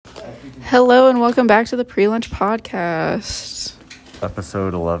Hello and welcome back to the Pre-Lunch Podcast.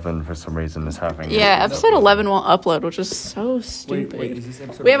 Episode 11 for some reason is happening. Yeah, episode 11 won't upload, which is so stupid. Wait, is this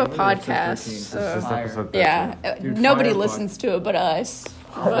episode We have a 11 or episode podcast, 13? so This is episode 13. yeah, Dude, nobody fire listens to it but us.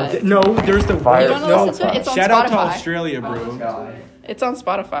 But No, there's the Fire. you want to no. listen to it? It's on Shout out to Spotify. Australia, bro. It's on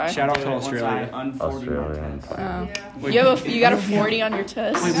Spotify. Shout out to Australia. Australians. You got a 40 on your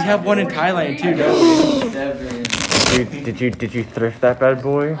test. Wait, we have one in Thailand too, don't Did you thrift that bad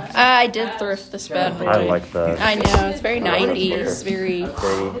boy? I did thrift this bad boy. I like that. I know, it's very 90s, very...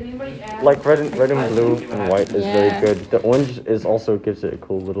 Like red and blue and white is Yeah. very good. The orange is also gives it a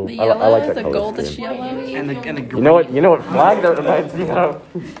cool little. The I yellow, like that the color goldish scheme. yellow. And the green. You know what flag that reminds me of?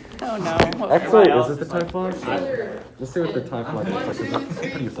 Oh no. Actually, is it the Thai flag? Let's see what the Thai flag looks like. It's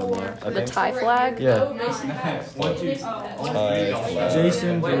pretty similar. I The think. Thai flag? Yeah.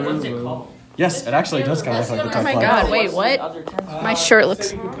 Jason Derulo. Yes, it actually does kind of look like the Thai Oh my flag. god, wait, what? My shirt looks...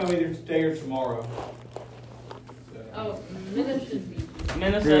 They will come either today or tomorrow.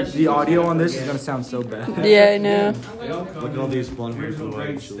 Dude, the audio on this is gonna sound so bad. Yeah, I know. Look at all these blonde hairs.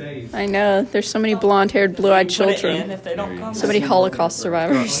 I know. There's so many blonde-haired, blue-eyed children. So many Holocaust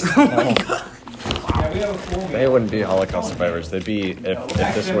survivors. They wouldn't be Holocaust survivors. They'd be if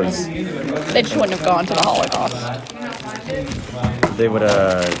this was. They just wouldn't have gone to the Holocaust. They would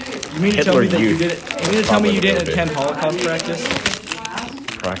You mean to tell Hitler me that you youth. didn't? You mean to tell me you didn't attend Holocaust practice?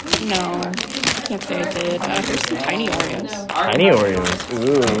 practice. No. I can't say I did. Here's some tiny Oreos. Tiny Oreos.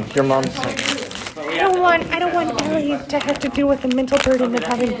 Ooh, your mom's like. I don't want Ellie to have to deal with the mental burden of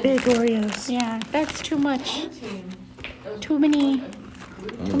having big Oreos. Yeah, that's too much. Too many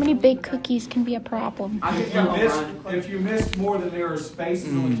big cookies can be a problem. If you missed more than there are spaces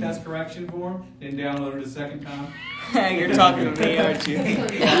on the test correction form, then download it a second time. You're talking to me, aren't you?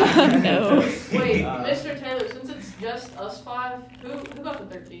 No. Wait, Mr. Taylor, since it's just us five, who got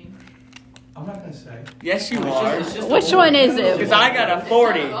the 13? I'm not gonna say. Yes, you are. Which one is Because it? I got a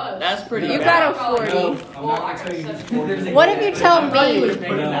 40. That's pretty You bad. got a 40. I'm not gonna tell you who's scored it. What if you tell You me? was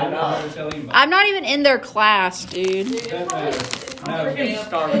making that I'm not up. gonna tell anybody. I'm not even in their class, dude. I'm freaking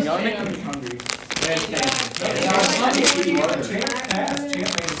starving. Y'all making me hungry.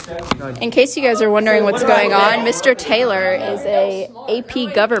 In case you guys are wondering what's going on, Mr. Taylor is a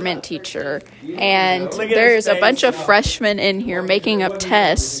AP government teacher, and there's a bunch of freshmen in here making up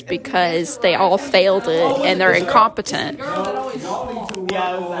tests because they all failed it and they're incompetent.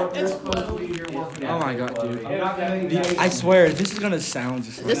 Oh my god, dude. I swear, this is gonna sound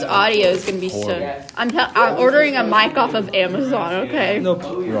just. This audio is gonna be so. I'm ordering a mic off of Amazon. Okay. No,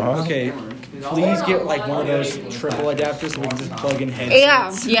 okay. Please get like one of those triple adapters so we can just plug in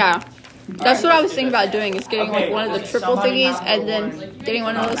headsets. Yeah. That's what I was thinking about doing, is getting like one of the triple thingies and then getting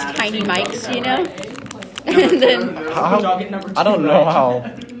one of those tiny mics, you know? And then... I don't know how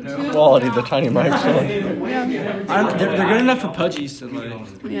quality the tiny mics are. They're good enough for pudgies to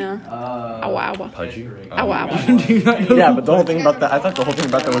like. Yeah. Awawa. Pudgy? Awawa. Do you not know? Yeah, but the whole thing about that, I thought the whole thing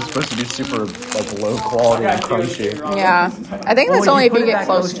about that was supposed to be super like low quality and crunchy. Yeah. I think that's only if you get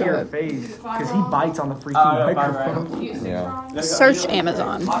close to it. Because he bites on the freaking microphone. Yeah. Search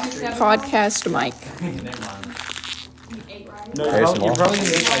Amazon. Podcast mic. No, Very small. you're probably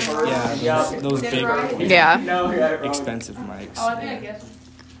gonna get like those big Yeah. expensive mics. Oh, I think I guessed.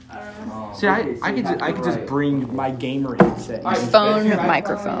 I don't know. See, I could just bring my gamer headset. Phone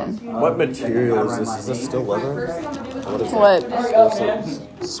microphone. What material is this? Is this still leather? What is What?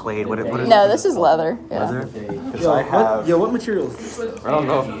 it? Suede. What is No, this is leather. Yeah. leather? Because I have. What material is this? I don't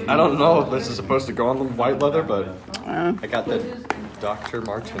know if this is supposed to go on the white leather, but I got the Dr.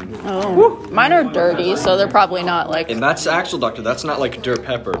 Martin. Oh. Mine are dirty, so they're probably not like... And that's actual Dr. That's not like dirt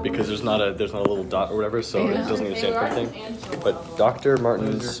pepper because there's not a little dot or whatever, so it doesn't even stand for anything. But Dr.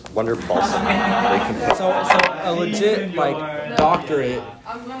 Martin's Wonder Balsam. They can. So a legit like doctorate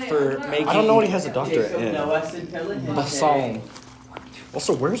for making. I don't know what he has a doctorate in. balsam.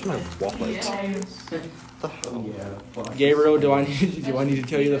 Also, where's my wallet? Gabriel, do I need to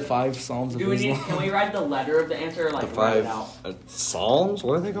tell you the 5 Psalms of Islam? Can we write the letter of the answer or like The write 5 it out? Psalms?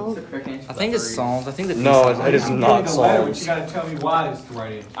 What are they called? I think it's Psalms. I think that No, it is not You Psalms. gotta tell me why it's the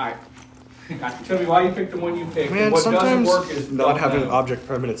right answer. Alright. Tell me why you picked the one you picked. Man, and what doesn't sometimes work is not don't having know. object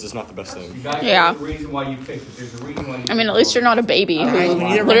permanence is not the best thing. You gotta Yeah. give the reason why you picked it. There's a reason why you I mean, at least you're not a baby who we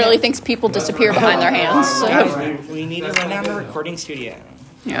need to literally thinks people disappear behind their hands. So. Guys, we need to run down the recording studio.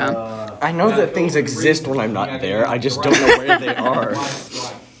 Yeah. I know that things exist when I'm not there. I just don't know where they are.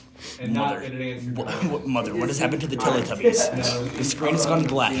 And not Mother, what has happened to the Teletubbies? The screen has gone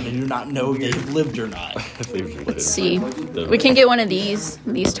black, and I do not know if they've lived or not. Let's see. We can get one of these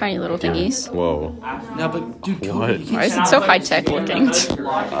tiny little thingies. Whoa. No, but dude, What? Why is it so high tech looking?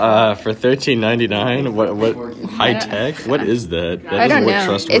 For $13.99, what high tech? What is that? That I don't doesn't look know.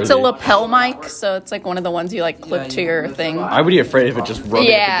 trustworthy. It's a lapel mic, so it's like one of the ones you like clip to your thing. I would be afraid if it just rubbed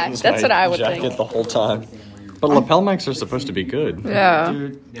Yeah, against that's my what I would jacket think. the whole time. But lapel mics are supposed to be good. Yeah.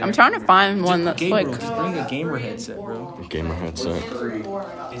 Dude. I'm trying to find one that's Gabriel, like. just bring a gamer headset, bro. Gamer headset. I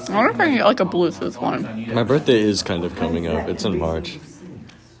wonder if I can get like a Bluetooth one. My birthday is kind of coming up. It's in March.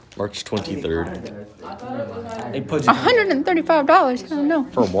 March 23rd. Hey, Pudgy, $135. I don't know.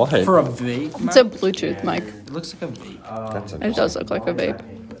 For what? for a vape, It's a Bluetooth mic. it looks like a vape. That's It does look like a vape.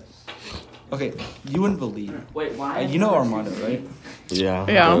 Okay, you wouldn't believe. Wait, why? You know Armando, right? Yeah.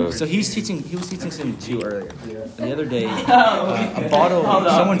 Yeah. So he was teaching Sim 2 earlier. And the other day,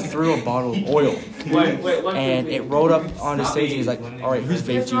 someone threw a bottle of oil. And it rolled up on his stage and he's like, all right, whose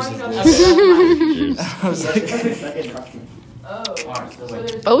vape juice is this? I was like,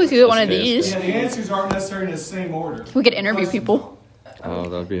 Oh, we could get one of these. Yeah, the answers aren't necessarily in the same order. We could interview people. Oh,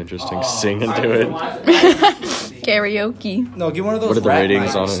 that would be interesting. Sing into it. Karaoke. no, get one of those What are the rap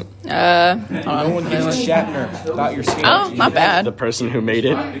ratings mics. on it? Hold No on. one gives a Shatner about your skin. Oh, not The bad. person who made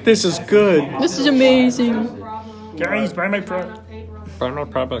it. This is good. This is amazing. Guys, buy my product. Final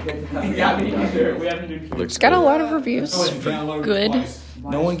product. It's got a lot of reviews. Good.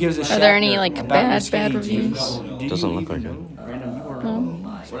 No one gives a Shatner Are there any like about your bad skinny reviews? jeans. Doesn't look like it.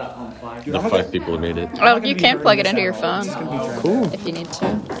 Dude, The I'm 5 people who made it. Oh, you can plug it into your phone Cool. if you need to.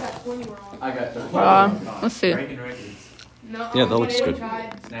 Let's see. Yeah, that looks good.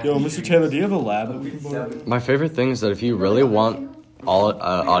 Yo, Mr. Taylor, do you have a lab that we can borrow? My favorite thing is that if you really want all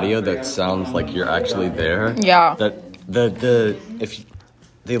audio that sounds like you're actually there, Yeah. that if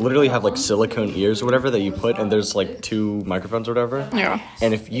they literally have like silicone ears or whatever that you put, and there's like 2 microphones or whatever. Yeah.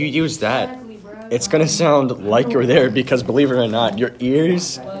 And if you use that, it's gonna sound like you're there because, believe it or not, your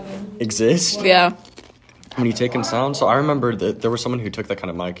ears exist Yeah. when you take in sound. So I remember that there was someone who took that kind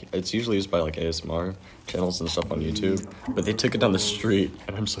of mic. It's usually used by like ASMR channels and stuff on YouTube, but they took it down the street,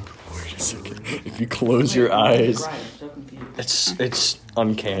 and I'm just like, wait a second. If you close your eyes, it's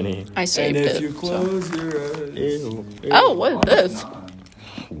uncanny. I saved And if it. you so. close your eyes. Ew. Oh, what is this?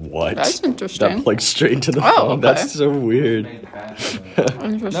 What? That's interesting. That plugs straight into the Oh, phone. okay. That's so weird.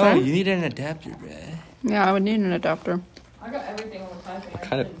 Interesting. No, you need an adapter, bruh. Yeah, I would need an adapter. I got everything on the typing.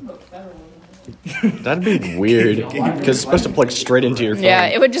 Kind of. That'd be weird because it's supposed to plug straight into your phone. Yeah,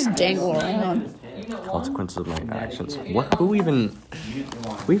 it would just dangle around. Consequences of my actions. What? Who even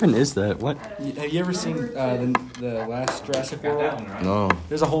is that? What? Have you ever seen the last Jurassic World? No.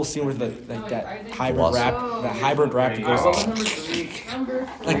 There's a whole scene with that hybrid rap that goes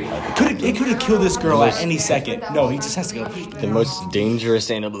like it could have killed this girl at any second. No, he just has to go. The most dangerous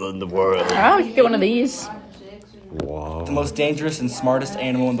animal in the world. Oh, you could get one of these. Whoa. The most dangerous and smartest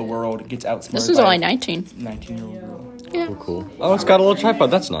animal in the world gets outsmarted. This is by only a 19. 19-year-old girl. Cool. Oh, it's got a little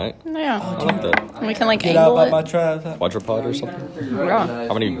tripod. That's nice. Yeah. I like that. And we can like Get out angle by my it. tripod. Quadrupod or something? Yeah.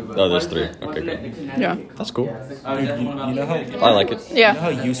 How many? Oh, there's 3. Okay, good. Yeah. That's cool. Dude, you know how I like it. Yeah. how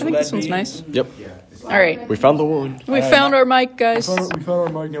I useful think this that'd one's be? nice. Yep. All right. We found the one. We found our mic, guys. we found our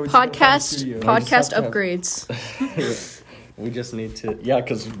mic. Now we just gotta find the Podcast studio. podcast upgrades. We just need to. Yeah,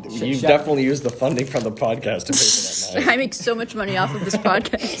 because you Shout- definitely use the funding from the podcast to pay for that I make so much money off of this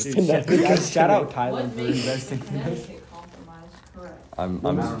podcast. Dude, shout out Tyler for investing in us. I'm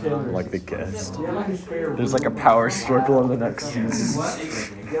like the guest. There's like a power struggle in the next season.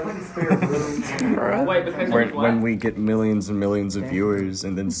 When we get millions and millions of viewers,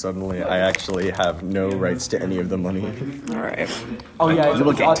 and then suddenly I actually have no rights to any of the money. All right. Oh yeah, You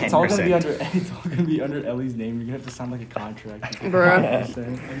will get it's all gonna be 10%. under it's all gonna be under Ellie's name. You're gonna have to sign like a contract. Bruh.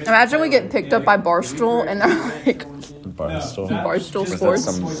 Imagine we get picked up by Barstool and they're like, Barstool. Barstool Is that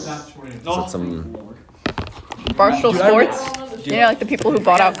Sports. some Barstool Sports. Yeah, like the people who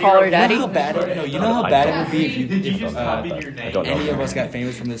bought out Call Her Daddy. You know how bad it would be if I don't any know. of us got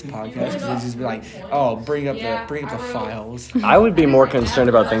famous from this podcast because they'd just be like, oh, bring up the files. I would be more concerned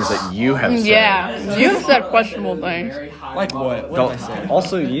about things that you have said. Yeah, you said questionable things. Like what? What did I say?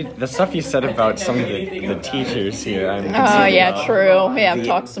 Also, the stuff you said about some of the teachers here. I'm Oh, concerned yeah, about. true. Yeah, I've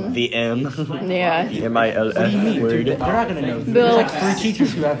talked some. The M. Yeah. The MILF word. They're not gonna know. Bill. There's like 3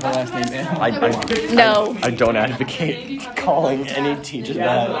 teachers who have the last name M. No, I don't advocate calling any teacher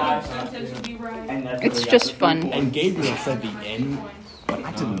that. it's just fun. And Gabriel said the N.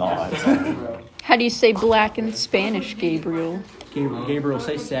 I did not. How do you say black in Spanish, Gabriel? Gabriel,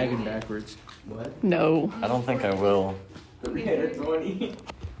 say sagging backwards. No. I don't think I will.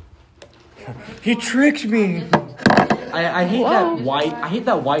 He tricked me. I hate that white. I hate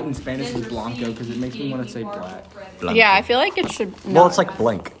that white in Spanish is blanco because it makes me want to say black. Blanco. Yeah, I feel like it should. Well, it's like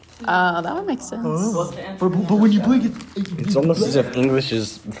blank. That would make sense. But when you blink, It's almost as if English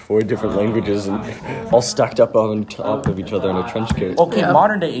is 4 different languages and all stacked up on top of each other in a trench coat. okay, Yeah.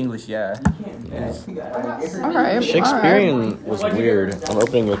 modern day English, yeah. All right. Shakespearean was weird. I'm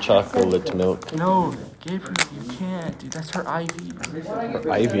opening a chocolate milk. No, Gabriel, you can't, dude. That's her IV.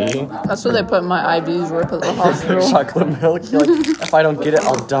 IV? That's what they put in my IVs rip at the hospital. Chocolate milk? You're like, if I don't get it,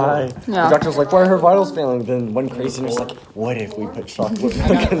 I'll die. Yeah. The doctor's like, why are her vitals failing? Then one crazy nurse like, what if we put chocolate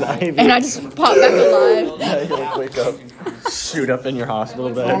milk in the IV? And I just pop back alive. Yeah, you like wake up, shoot up in your hospital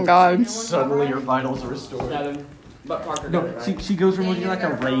bed. Oh God. Suddenly your vitals are restored. But Parker. No, she goes from looking like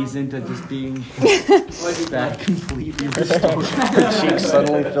a raisin to just being that completely restored. Her cheeks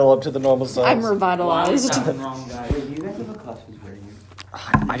suddenly fill up to the normal size. I'm revitalized. Wrong guy.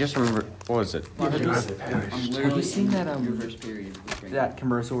 I just remember, what was it? Have you seen that that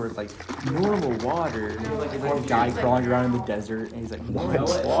commercial where it's like normal water? It's like a guy crawling around in the desert and he's like, normal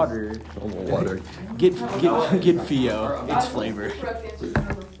water. Normal water. Get Fio. It's flavor.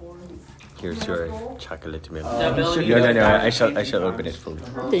 Here's your chocolate milk. Ability. No, I shall open it fully.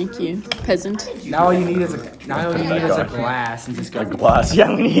 Thank you, peasant. Now all you need is a glass and just A go. glass.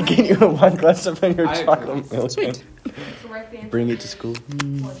 Yeah, we need to get you one glass of your chocolate milk. Sweet. Bring it to school.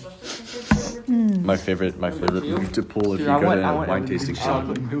 My favorite move to pull if Dude, you I go want to a wine tasting shop.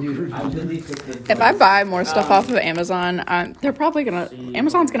 chocolate milk. If I buy more stuff off of Amazon, they're probably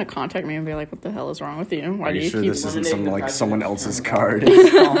Amazon's gonna contact me and be like, "What the hell is wrong with you? Why Are do you you sure keep?" this isn't someone else's card?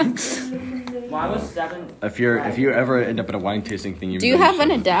 Why was 7? If you ever end up at a wine tasting thing, Do you have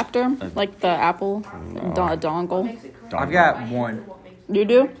an adapter like the Apple dongle? I've got one. You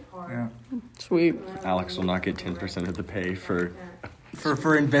do? Yeah. Sweet. Alex will not get 10% of the pay for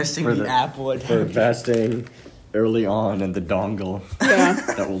investing For in the- the Apple. for investing early on in the dongle Yeah.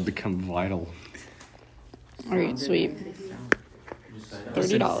 that will become vital. All right. Sweet.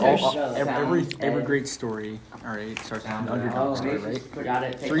 Listen, $30. every great story, all right, starts with an underdog story, right? Got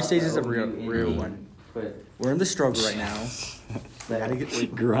it. 3 stages of real one. We're in the struggle right now. We gotta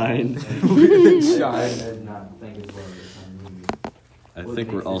get Grind. shine. I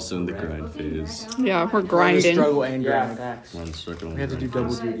think we're also in the grind phase. Yeah, we're The grinding. struggle and Yeah, grind. facts. One second. We have to do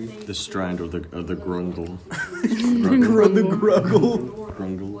double duty. The strand or the grungle. The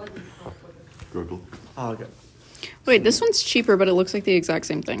gruggle. Gruggle. Oh, okay. Wait, this one's cheaper, but it looks like the exact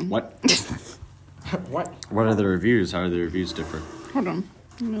same thing. What? What? What are the reviews? How are the reviews different? Hold on.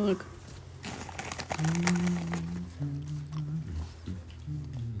 Let me look.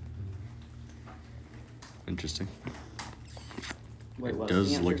 Interesting. Wait, It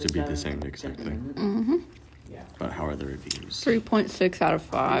does look to be the same exact thing. Mm-hmm. But how are the reviews? 3.6 out of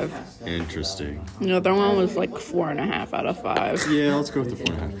 5. Interesting. The other one was like 4.5 out of 5. Yeah, let's go with the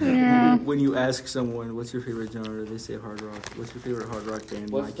 4.5. Yeah. When you ask someone, what's your favorite genre, they say hard rock. What's your favorite hard rock band?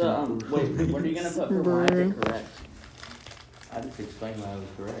 What's My the, Chemical wait, what are you gonna put for why is Brr. it correct? I just explained why I was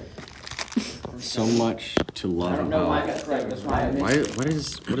correct. So much to I love don't know why I about. got correct, that's why I Why? What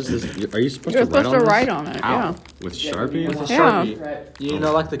is this? Are you supposed You're to write supposed on to this? write on it, Ow. yeah. With Sharpie? With a Yeah. Sharpie. You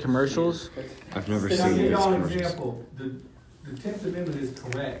know, like the commercials? I've never To seen give these y'all an commercials. example, the 10th Amendment is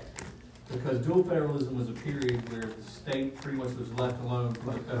correct, because dual federalism was a period where the state pretty much was left alone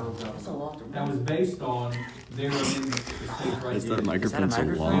from the federal government. That was based on their amendment to the state's right. Is that to- microphone so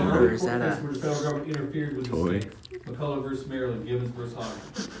microphone? long? Or is that That's a where the federal government interfered with toy? the state. McCullough versus Maryland, Gibbons versus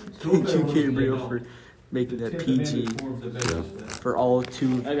Hodges. Dual Thank you, federalism, Gabriel, no. for making The that 10th PG Amendment forms the basis of that. for all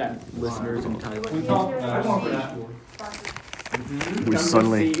 2 Okay. listeners in We Thailand. talked about it before.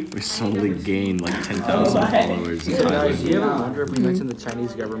 We suddenly gained like 10,000 followers in Guys, do you Thailand. ever wonder if we mention the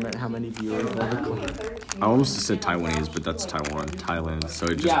Chinese government, how many viewers we'll have? I almost said Taiwanese, but that's Thailand. So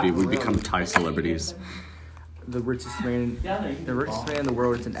it'd just be we become Thai celebrities. The richest man in the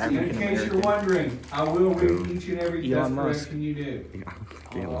world is an African In case you're American. wondering, I will read each and every test Elon Musk. correction you do.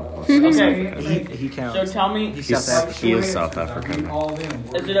 Okay, He so counts. tell me, He's He's- South African. he is South African. All of them.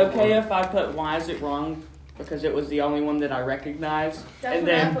 is it okay if I put why is it wrong? Because it was the only one that I recognized. And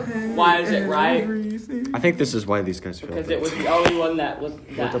then why is it right? I think this is why these guys feel. Because it was the only one that With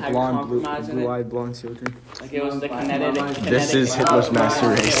had the blonde, compromise in it. blue-eyed blonde children. Like it was the kinetic. This is Hitler's master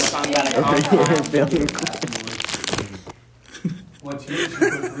race. What's yours? You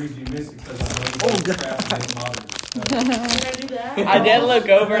put 3G missing because I know modern. I did look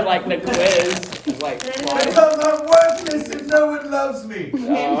over like the quiz. Like twice. Because I'm worthless and no one loves me. Oh.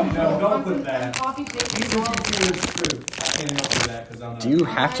 No, don't put that. Even if you feel it's true, I can't help you that because I'm not. Do you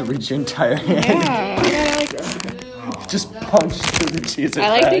have to reach your entire hand? Yeah. just punch through the cheese. I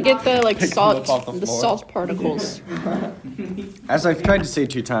like to get the Pick them salt, up off the the floor. salt particles. As I've tried to say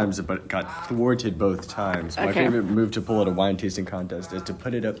 2 times, but got thwarted both times. My Okay. favorite move to pull at a wine tasting contest is to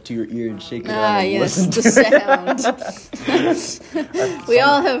put it up to your ear and shake it Ah, out and yes, listen the to sound.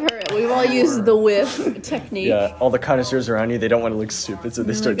 We've all used the whiff technique. Yeah, all the connoisseurs around you, they don't want to look stupid, so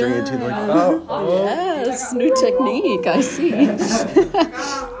they start doing it too. They're like, oh. Yes, new technique, I see.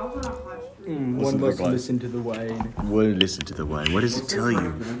 One must listen to the wine. Well, listen to the wine. What does it tell you? I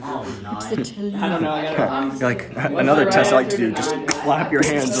don't know. I gotta. Like, another test I like to do, just clap your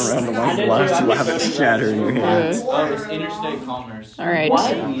hands around the wine glass to have it shatter in your hands. Oh, it's interstate commerce. All right.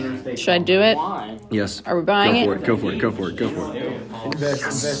 Should I do it? Why? Yes. Are we buying it? Go for it.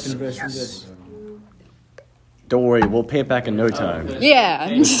 Invest. Don't worry, we'll pay it back in no time. Yeah.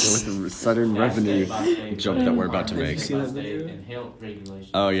 With the sudden revenue jump that we're about to make.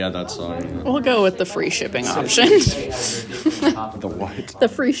 Oh yeah, that song. We'll go with the free shipping option. The what? The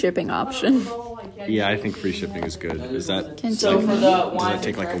free shipping option. Yeah, I think free shipping is good. Is that Continue. does that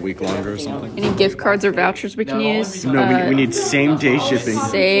take like a week longer or something? Any gift cards or vouchers we can use? No, we need same day shipping.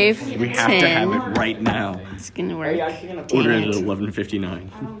 Save We have 10. to have it right now. It's gonna work. Order it at 11:59.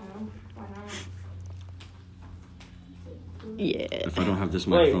 Yeah. If I don't have this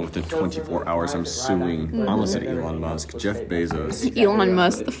microphone within 24 hours, I'm suing. I almost said Elon Musk, Jeff Bezos, Elon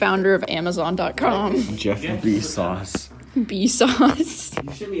Musk, the founder of Amazon.com. Jeff Bezos. B sauce.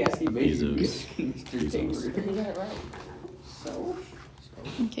 You should be asking Bezos.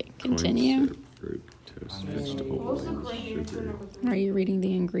 Okay, continue. Corn syrup, fruit, toast, vegetable oil, sugar, Are you reading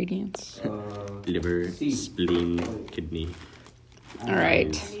the ingredients? liver, spleen, kidney. All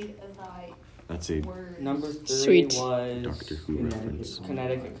right. That's a Number 3 Sweet. was Doctor Who reference.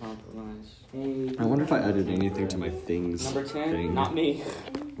 Connecticut Compromise. I wonder if I added anything to my things Number 10, thing, not me.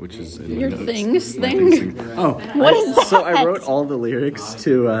 which is in Your my notes. things My thing? things Oh, What is that? So I wrote all the lyrics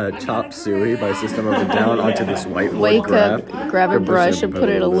to Chop Suey by System of a Down onto this whiteboard Wake graph. up, grab a brush, and put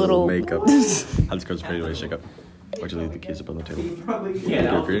it a little. makeup. How this goes fade away, shake up. Why'd you leave the keys up on the table?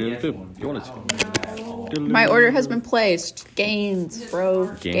 You want it? My order has been placed. Gains, bro.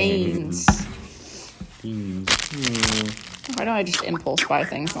 Gains. Why don't I just impulse buy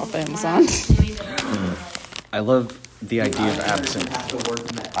things off Amazon? I love the idea of absinthe.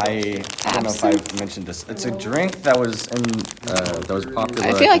 I don't know if I've mentioned this. It's a drink that was popular.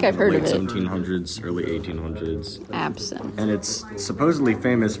 I feel like I've in heard the of it. late 1700s, early 1800s, Absinthe. and it's supposedly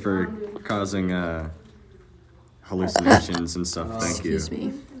famous for causing hallucinations and stuff. Thank you. Excuse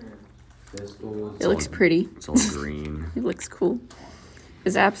me. It looks pretty. It's all green. It looks cool.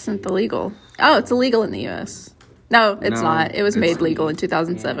 Is absinthe illegal? Oh, it's illegal in the U.S. No, it's No, not. It was it's- made legal in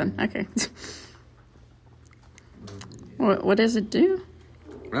 2007. Okay. What does it do?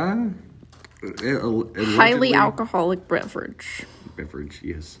 Highly alcoholic beverage. Beverage,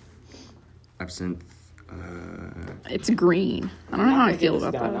 yes. Absinthe. It's green. I don't know how I feel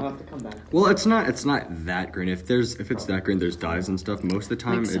about I'll that. have to come back. Well, it's not that green. If it's that green, there's dyes and stuff. Most of the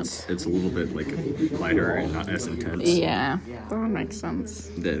time, Makes it's a little bit like lighter and not as intense. Yeah, that makes sense.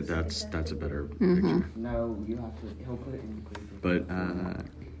 That's a better Mm-hmm. picture. No, you have to. He'll put it in the freezer. But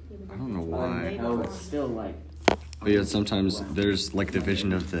I don't know why. No, it's still like. But yeah, sometimes there's like the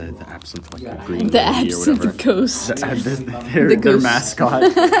vision of the absinthe, like the green The lady or whatever. absinthe ghost. Their ghost. mascot,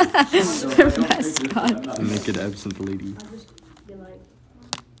 Their mascot. the naked absinthe lady.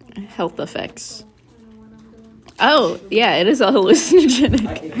 Health effects. Oh, yeah, it is a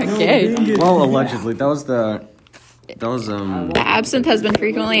hallucinogenic. Okay. Well, allegedly, that was The absinthe has been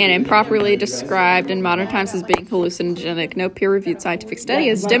frequently and improperly described in modern times as being hallucinogenic. No peer-reviewed scientific study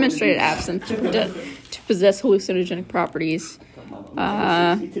has demonstrated absinthe to possess hallucinogenic properties.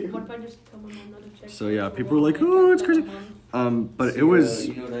 So yeah, people were like, "Oh, it's crazy," but it was.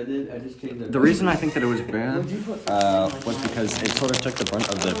 You know what I did? I just changed it. The reason I think that it was bad was because it sort of took the brunt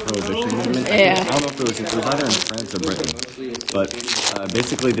of the prohibition movement. Yeah. I don't know if it was either in France or Britain, but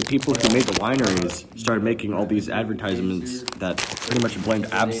basically the people who made the wineries started making all these advertisements that pretty much blamed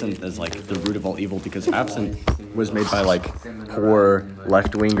absinthe as like the root of all evil, because absinthe was made by like poor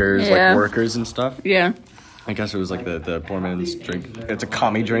left-wingers, Yeah. like workers and stuff. Yeah. I guess it was like the poor man's drink. It's a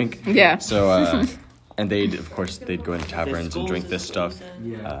commie drink. Yeah. So, and they'd go into taverns and drink this stuff.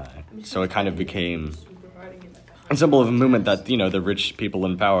 So it kind of became a symbol of a movement that, you know, the rich people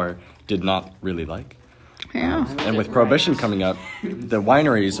in power did not really like. Yeah. And with Prohibition coming up, the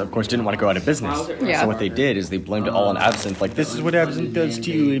wineries, of course, didn't want to go out of business. Yeah. So what they did is they blamed it all on absinthe. Like, this is what absinthe does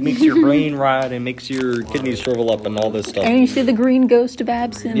to you. It makes your brain rot. It makes your kidneys shrivel up and all this stuff. And you see the green ghost of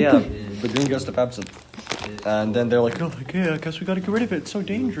absinthe. Yeah, the green ghost of absinthe. And then they're like, oh, okay, I guess we gotta get rid of it. It's so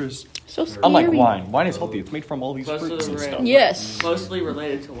dangerous. So scary. Unlike wine. Wine is healthy. It's made from all these Close to fruits the and rim. stuff. Yes. Closely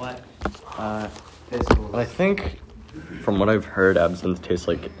related to what? But I think, from what I've heard, absinthe tastes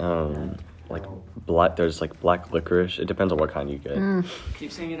like black. There's like black licorice. It depends on what kind you get.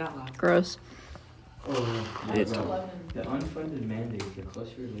 Keep saying it out loud. Gross. The unfunded mandates, the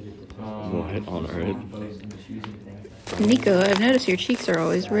closer related to What on earth? Nico, I've noticed your cheeks are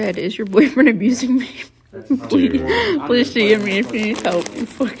always red. Is your boyfriend abusing me? Please DM me if you need help.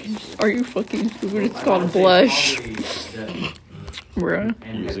 Are you fucking stupid? It's called blush. Bruh.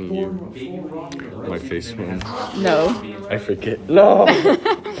 Using you. My face one. No. I forget. No!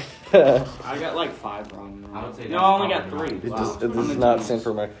 I got like 5 wrong. I would say no, I only got 3. It does not stand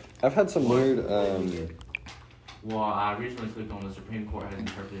for my... I've had some weird... Well, I recently clicked on the Supreme Court has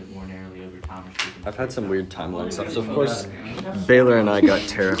interpreted it more narrowly over time. I've had some weird timeline stuff. So, of course, Baylor and I got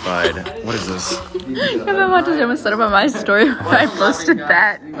terrified. What is this? If I want to do a set up on my story where I posted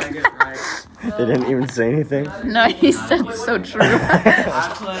that. They didn't even say anything? No, he said it's so true.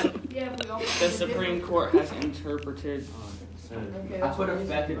 I put the Supreme Court has interpreted. I put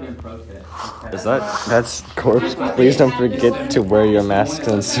effective in protest. That's Corpse. Please don't forget to wear your masks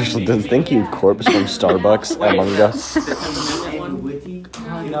and social distance. Thank you, Corpse from Starbucks Among Us.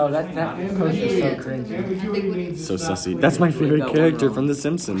 No, that post is so cringy. So sussy. That's my favorite character from The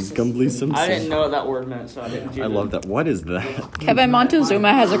Simpsons, Gumbly Simpson. I didn't know what that word meant, so I didn't do I love that. What is that? Kevin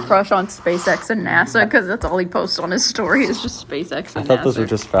Montezuma has a crush on SpaceX and NASA because that's all he posts on his story is just SpaceX and I thought NASA. those were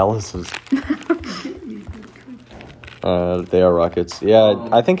just phalluses. They are rockets. Yeah,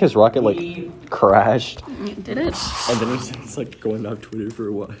 I think his rocket, crashed. Did it? And then he's, going off Twitter for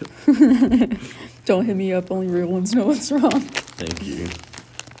a while. Don't hit me up, only real ones know what's wrong. Thank you.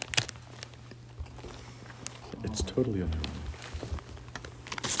 It's totally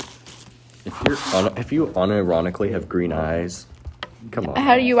unironic. If you unironically have green eyes, come on.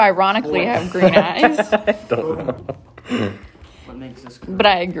 How do you ironically have green eyes? I don't know. What makes this? But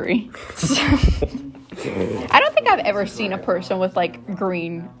I agree. I don't think I've ever seen a person with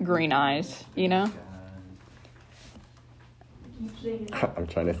green eyes, you know? I'm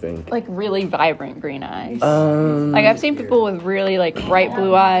trying to think. Really vibrant green eyes. I've seen people with really bright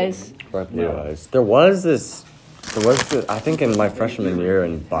blue eyes. Bright blue eyes. There was this, I think in my freshman year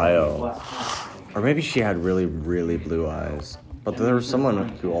in bio, or maybe she had really, really blue eyes. But there was someone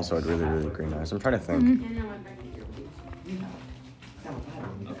who also had really, really green eyes. I'm trying to think. Mm-hmm.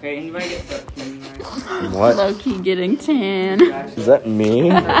 Okay, anybody get 13 right? What? Low-key getting tan. Is that me?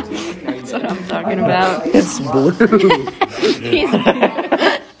 That's what I'm talking about. It's blue.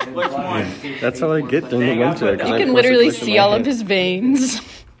 Which one? That's how I get during the winter. You can literally see all of his veins.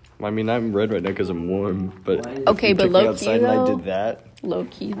 I mean, I'm red right now because I'm warm, but Okay, if you but took me low-key, outside and I though? did that.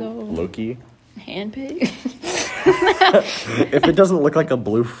 Low-key, though. Loki. Handpig. If it doesn't look like a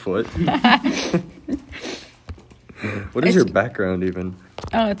blue foot. What is your background even?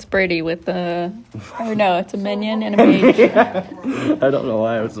 Oh, it's Brady with or no, it's a minion and a mage. I don't know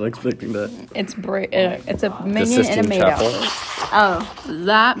why I was expecting that. It's a minion and a Sistine maid Chapel? outfit. Oh,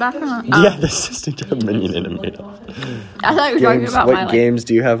 that background? Oh. Yeah, the Sistine Chapel minion and a maid outfit. I thought you were talking about what games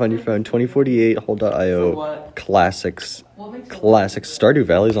do you have on your phone? 2048, Hold.io, Classics. Stardew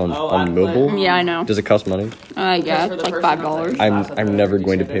Valley's on mobile. Yeah, I know. Does it cost money? Yeah, it's $5. I'm never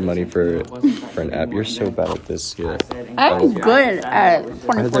going to pay money for an app. You're so bad at this. Yeah. I'm good at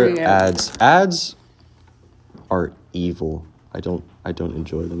Are there 2048. ads? Ads are evil. I don't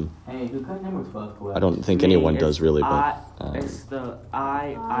enjoy them. Hey, who cut number 12? I don't think anyone does really, but It's the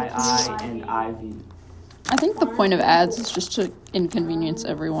I, and IV. I think the point of ads is just to inconvenience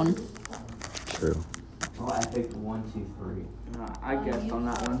everyone. true. Oh, I picked 1, 2, 3. No, I guessed on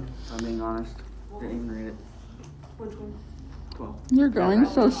that one, if I'm being honest. Didn't even read it. Which one? 12. You're going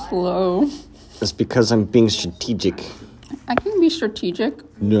so slow. It's because I'm being strategic. I can be strategic.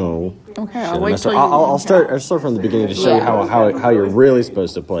 No. Okay, Shit, I'll wait till you. I'll start from the beginning to show you how you're really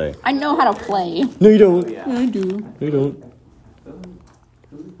supposed to play. I know how to play. No, you don't. I do. No, you don't.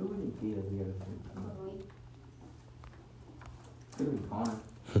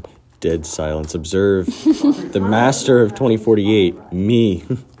 Dead silence. Observe. The master of 2048. Me.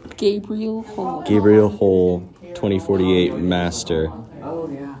 Gabriel Hole. Gabriel Hole. 2048 master. Oh,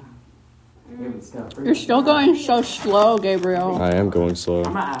 yeah. You're still going so slow, Gabriel. I am going slow.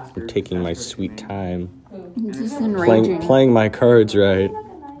 I'm not after. I'm taking my sweet time. This is enraging. Playing my cards right.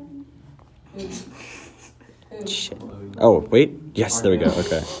 Shit. Oh, wait. Yes, there we go.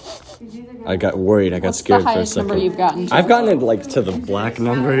 Okay. I got worried. I got What's scared the for a highest number second. you've gotten to? I've gotten it to the black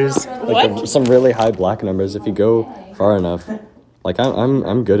numbers. What? Some really high black numbers if you go far enough. Like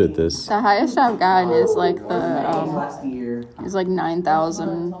I'm good at this. The highest I've gotten is like the last year. is like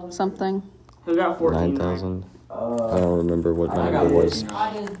 9,000 something. Who got 14? 9,000. I don't remember what my number was.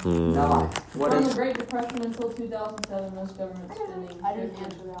 I did. What From the is Great Depression until 2007, most government spending. I didn't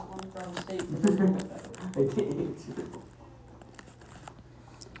answer that one from state to federal.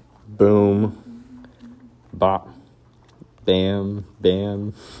 Boom. Bop. Bam.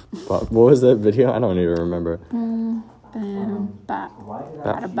 Bam. Bop. What was that video? I don't even remember. Bam, bop,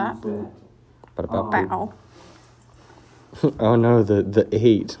 bada bop, Bada bop, bow. Oh no, the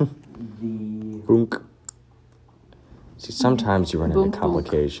 8. Boonk. See, sometimes you run into Boonk, boonk.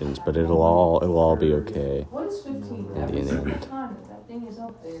 complications, but it'll all be okay. What is 15? In the end. Time that thing is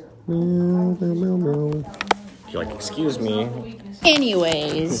up there. You're like, excuse me.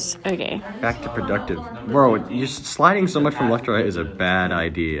 Anyways, okay. Back to productive. Bro, you sliding so much from left to right is a bad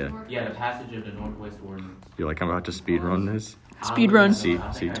idea. Yeah, the passage of the Northwest Ordinance. You're like, I'm about to speed run this. Speed run. See,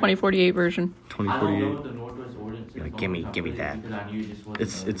 2048 version. I don't know what 2048. the Northwest Ordinance is. You're like, give me that. Because I knew just what it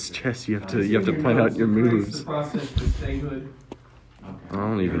It's was. chess. You have to plan out your moves. The process for statehood. I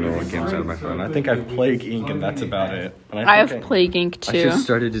don't even know what games out of my phone. I think I've Plague Inc. and that's about it. And I think have Plague Inc. I too. just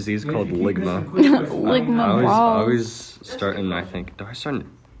started a disease called Ligma. Ligma I balls. always start in, I think, do I start in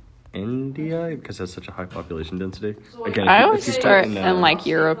India? Because that's such a high population density. Again, I if always you start in, in like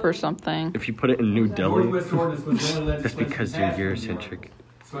Europe or something. if you put it in New Delhi, Northwest Ordinance was the only that's legislation because you're passed in Eurocentric.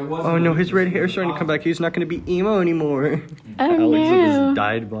 So it wasn't Oh no, his red a- hair's starting to come back. He's not going to be emo anymore. Oh Alex with no, his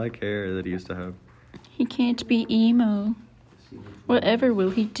dyed black hair that he used to have. he can't be emo. Whatever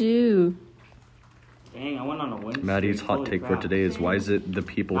will he do? Dang, I went on a win. Maddie's streak. hot Holy take for crap. today is why is it the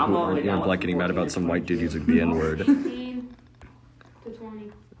people who I'm aren't only emo down black like getting mad about some 14 white dude using the N-word? 15 to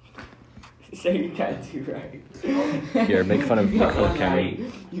 20. So you got two right. Here, make fun of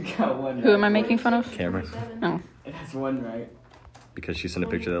Cameron. You got one right. Who am I making fun of? Cameron. Oh, That's one right. Because she sent a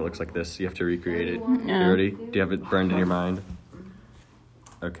picture that looks like this. You have to recreate it. Yeah. You ready? Do you have it burned in your mind?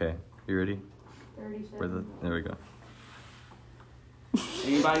 Okay. You ready? 37. There we go.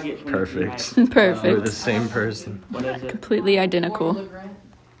 Anybody get 22 Perfect. right? perfect. We're the same person. What is it? Completely identical.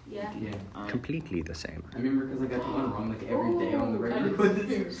 Yeah. Yeah. Completely the same. I remember because I got the one wrong like every day on the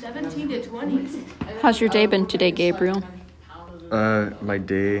regular. 17 to 20. How's your day been today, Gabriel? My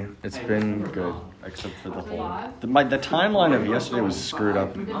day, it's been good. Except for the whole... The timeline of yesterday was screwed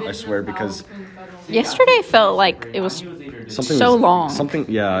up, I swear, because... Yesterday felt like it was Something so was, long.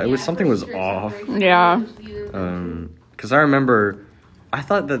 Something was off. Yeah. Because I remember, I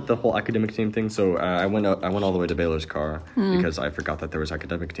thought that the whole academic team thing. So I went all the way to Baylor's car because I forgot that there was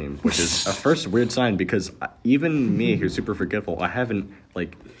academic team, which is a first weird sign because even me, who's super forgetful, I haven't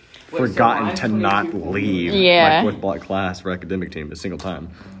forgotten to not leave Yeah. my 4th block class for academic team a single time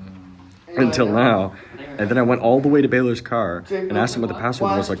until now. And then I went all the way to Baylor's car and asked him what the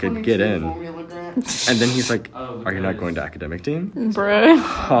password was so I could get in. And then he's like, "Are you not going to academic team?" Bruh.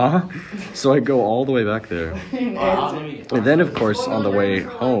 Huh? So I go all the way back there. And then, of course, on the way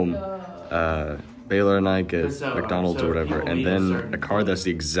home, Baylor and I get McDonald's or whatever, and then a car that's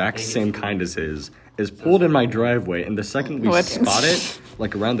the exact same kind as his is pulled in my driveway, and the second we What? spot it,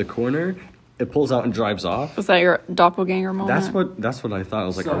 around the corner, it pulls out and drives off. Was that your doppelganger moment? That's what I thought. I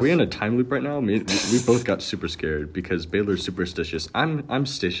was like, are we in a time loop right now? We both got super scared because Baylor's superstitious. I'm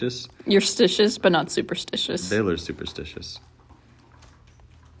stitious. You're stitious, but not superstitious. Baylor's superstitious.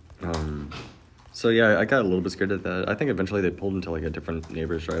 So yeah, I got a little bit scared of that. I think eventually they pulled into a different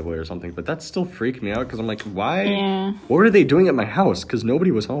neighbor's driveway or something, but that still freaked me out because I'm like, why? Yeah. What were they doing at my house? Because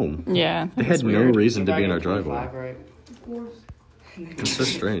nobody was home. Yeah. They had no reason to be in our driveway. Right? It's so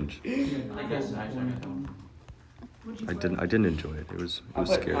strange. I guess I didn't enjoy it. It was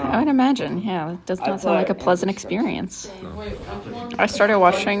scary. I would imagine, yeah. It does not sound like a pleasant experience. I started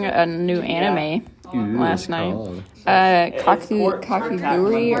watching a new anime last night.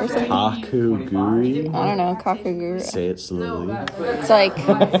 Kakuguri or something? Kakuguri? I don't know, Kakuguri. Say it slowly. It's like,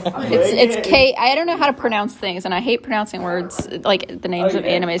 it's K, I don't know how to pronounce things, and I hate pronouncing words, like the names of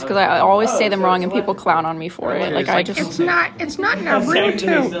animes, because I always say them wrong and people clown on me for it. Like, I just... It's not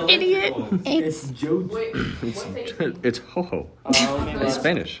Naruto, idiot. It's ho-ho. It's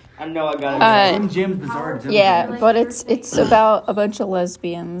Spanish. I know I got it. Jim's Bizarre Adventure. Yeah, but it's about a bunch of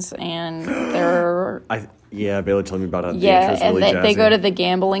lesbians, and they're... Yeah, Bailey told me about it. The Yeah, intro's and really they go jazzy. to the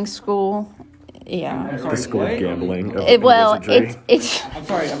gambling school. Yeah. The school of gambling. Well, wizardry. it's I'm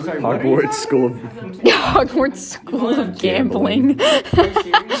sorry. What? Hogwarts School of... Hogwarts School of Gambling.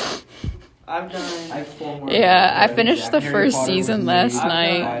 I've done. 4 more. Yeah, I finished the first season last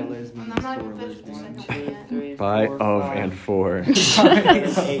night. I'm not even finished the second one yet. 5 of and 4.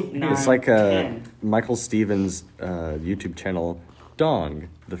 8, 9, It's like 10. Michael Stevens' YouTube channel Dong,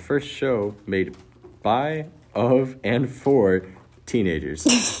 the first show made by, of, and for teenagers.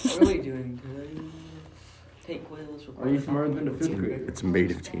 What are we doing today? Take quiz. Are you smarter than a fifth grader? It's made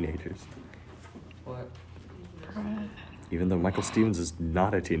of teenagers. What? Even though Michael Stevens is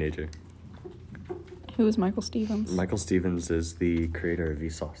not a teenager. Who is Michael Stevens? Michael Stevens is the creator of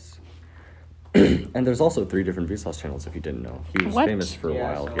Vsauce. And there's also 3 different Vsauce channels, if you didn't know. He was What? famous for a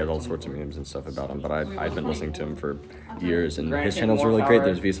while. He had all sorts of memes and stuff about him, but I've been listening to him for years, and his channel's really great.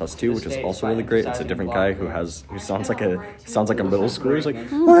 There's Vsauce 2, which is also really great. It's a different guy who sounds like a middle schooler. He's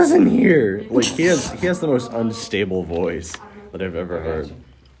like, listen here. Like, he has the most unstable voice that I've ever heard.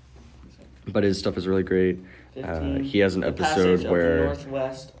 But his stuff is really great. He has an episode where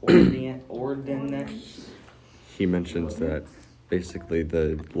Northwest Ordinance. he mentions that basically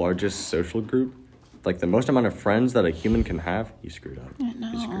the largest social group, like the most amount of friends that a human can have, you screwed up. I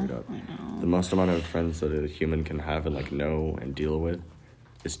know, You screwed up. I know. The most amount of friends that a human can have and like know and deal with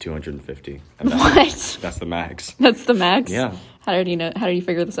is 250. And What? That's the max. That's the max? Yeah. How did you know? How did you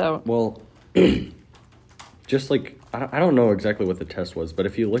figure this out? Well, just like I don't know exactly what the test was, but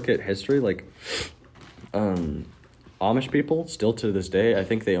if you look at history, like Amish people still to this day, I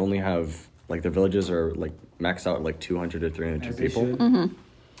think they only have like their villages are like maxed out at like 200 to 300 people,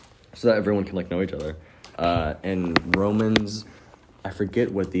 so that everyone can like know each other. And Romans, I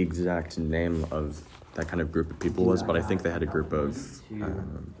forget what the exact name of that kind of group of people was, but I think they had a group of,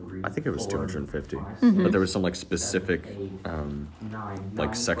 I think it was 250, but there was some like specific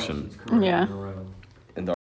like section. Yeah.